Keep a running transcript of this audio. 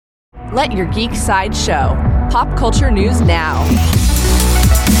Let your geek side show. Pop culture news now.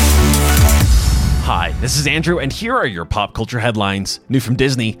 Hi, this is Andrew, and here are your pop culture headlines. New from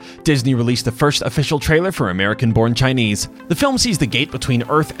Disney. Disney released the first official trailer for American-Born Chinese. The film sees the gate between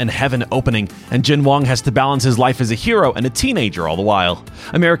Earth and Heaven opening, and Jin Wong has to balance his life as a hero and a teenager all the while.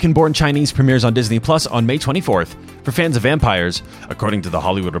 American-Born Chinese premieres on Disney Plus on May 24th. For fans of vampires, according to The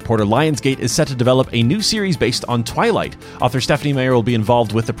Hollywood Reporter, Lionsgate is set to develop a new series based on Twilight. Author Stephanie Meyer will be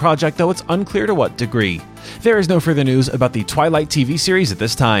involved with the project, though it's unclear to what degree. There is no further news about the Twilight TV series at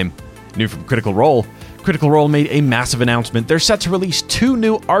this time. New from Critical Role. Critical Role made a massive announcement. They're set to release 2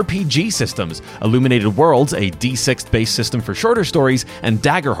 new RPG systems, Illuminated Worlds, a D6-based system for shorter stories, and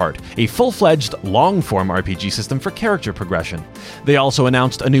Daggerheart, a full-fledged, long-form RPG system for character progression. They also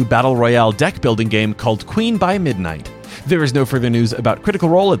announced a new Battle Royale deck-building game called Queen by Midnight. There is no further news about Critical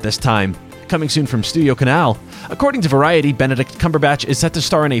Role at this time. Coming soon from Studio Canal. According to Variety, Benedict Cumberbatch is set to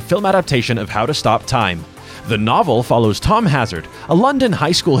star in a film adaptation of How to Stop Time. The novel follows Tom Hazard, a London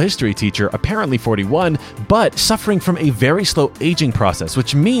high school history teacher, apparently 41, but suffering from a very slow aging process,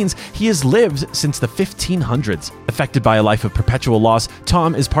 which means he has lived since the 1500s. Affected by a life of perpetual loss,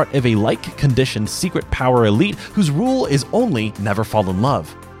 Tom is part of a like-conditioned secret power elite whose rule is only never fall in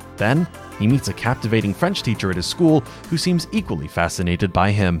love. Then, he meets a captivating French teacher at his school who seems equally fascinated by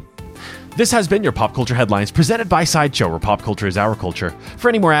him. This has been your Pop Culture Headlines, presented by Sideshow, where pop culture is our culture. For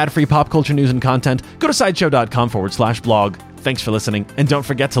any more ad-free pop culture news and content, go to sideshow.com/blog. Thanks for listening, and don't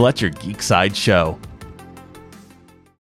forget to let your geek side show.